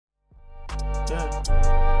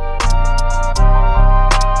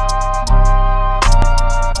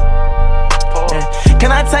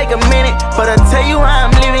Can I take a minute for to tell you how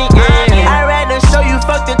I'm living? Yeah. I'd rather show you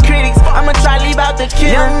fuck the critics. I'ma try leave out the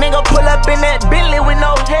kid. Young nigga pull up in that Bentley with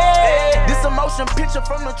no head. This a motion picture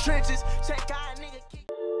from the trenches. Check out nigga.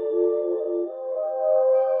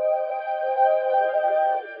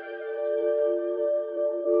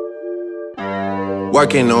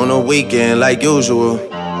 Working on the weekend like usual.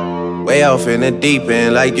 Way off in the deep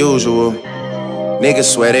end like usual.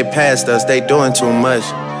 Niggas swear they passed us, they doing too much.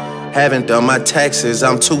 Haven't done my taxes,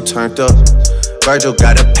 I'm too turned up. Virgil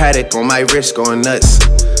got a paddock on my wrist going nuts.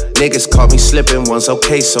 Niggas caught me slipping once,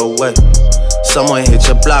 okay, so what? Someone hit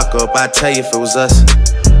your block up, I tell you if it was us.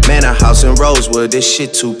 Man, a house in Rosewood, this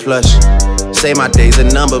shit too plush. Say my day's a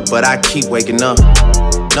number, but I keep waking up.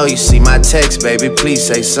 Know you see my text, baby, please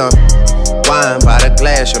say something. Wine by the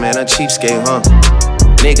glass, your man a cheapskate, huh?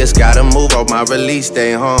 Niggas gotta move on my release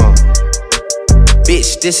day, huh?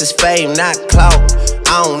 Bitch, this is fame, not clout.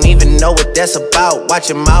 I don't even know what that's about, watch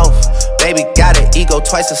your mouth. Baby got an ego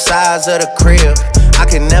twice the size of the crib. I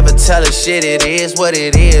can never tell a shit, it is what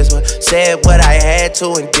it is. But said what I had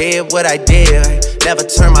to and did what I did. Never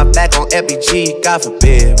turn my back on FBG, God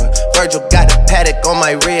forbid. Virgil got a paddock on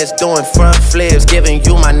my wrist, doing front flips. Giving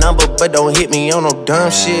you my number, but don't hit me on no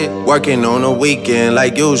dumb shit. Working on the weekend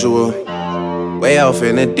like usual. Way off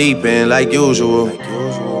in the deep end like usual.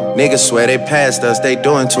 Niggas swear they passed us, they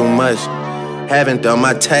doing too much. Haven't done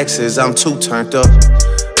my taxes, I'm too turned up.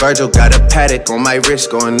 Virgil got a paddock on my wrist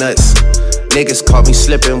going nuts. Niggas caught me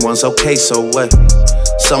slipping once, okay, so what?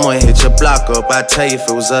 Someone hit your block up, I tell you if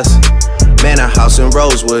it was us. Man, a house in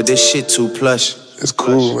Rosewood, this shit too plush. It's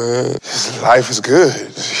cool, man. Life is good.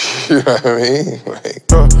 You know what I mean? Like,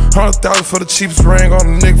 100,000 for the cheapest ring on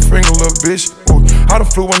the nigga finger, little bitch. Ooh, I done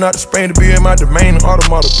flew one out to Spain to be in my domain, an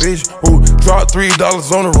automata, bitch. Ooh, dropped $3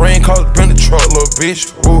 on the ring, cause it been the truck, little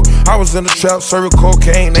bitch. Ooh, I was in the trap, serving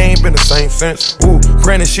cocaine, they ain't been the same since. Ooh,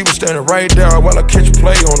 granted, she was standing right there while I catch a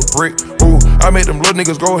play on the brick. Ooh, I made them little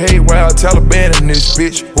niggas go haywire, Taliban in this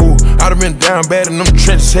bitch. Ooh, I done been down bad in them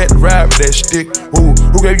trenches, had to ride with that stick. Ooh,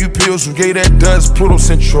 who gave you pills, who gave that dust? Pluto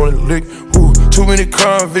sent you on the lick. Ooh, too many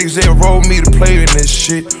convicts, they enrolled me to play in this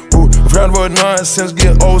shit. Ooh, round about nonsense,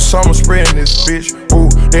 get old summer spreading this bitch. Ooh,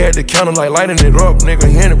 they had the counter like lighting it up,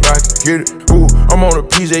 nigga, anybody can get it. Ooh, I'm on a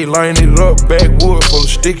PJ lining it up, backwood full of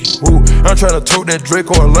sticky. Ooh, I'm tryna tote that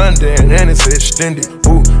Draco in London, and it's extended.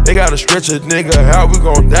 Ooh, they gotta stretch a nigga out, we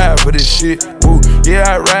gon' die for this shit. Ooh, yeah,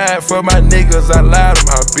 I ride for my niggas, I lie to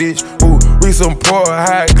my bitch. Ooh, we some poor,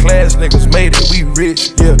 high class niggas, made it, we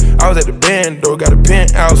rich. Yeah, I was at the band though, got a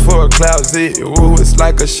penthouse for a closet. Ooh, it's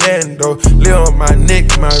like a shando, live on my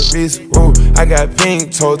neck, my wrist. Ooh, I got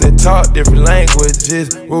pink toes that talk different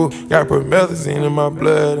languages. Ooh, got promethazine in my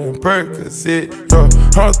blood and Percocet.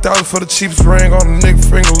 100,000 for the cheapest ring on the nigga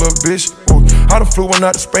finger, little bitch. Ooh, I done flew one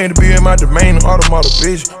out to Spain to be in my domain, an automata,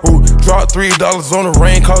 bitch. Ooh, dropped $3 on the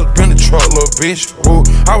ring, cause it been the truck, little bitch. Ooh,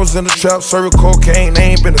 I was in the trap, serving cocaine,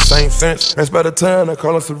 they ain't been the same since. That's by the time I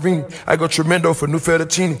call her Serena. I go tremendo for new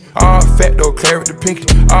fettuccine. All fat though, claret the pinky.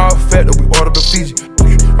 All fat though, we order the Fiji.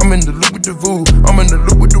 I'm in the loop with the voo, I'm in the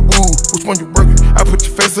loop with the woo. Which one you working? I put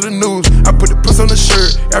your face to the news, I put the puss on the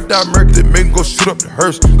shirt. After I murked it, make go shoot up the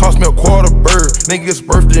hearse. Cost me a quarter bird. Nigga's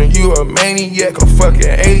birthday and you a maniac, a fucking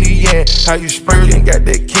alien. How you spurting? Got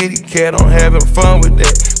that kitty cat, I'm having fun with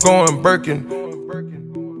that. Going Birkin.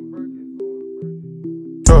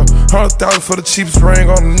 100,000 for the cheapest ring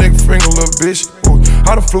on the nigga finger, little bitch. Ooh,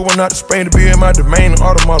 I done flew one out to Spain to be in my domain, an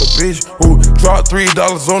automata, bitch. Ooh, dropped $3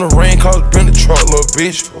 on the ring, cause it been the truck, little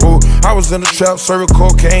bitch. Ooh, I was in the trap, serving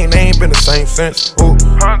cocaine, they ain't been the same since. Ooh,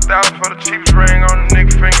 100,000 for the cheapest ring on the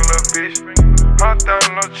nigga finger, little bitch.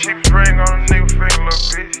 100,000 on the cheapest ring on the nigga finger, little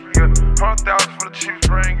bitch. Yeah, 100,000 for the cheapest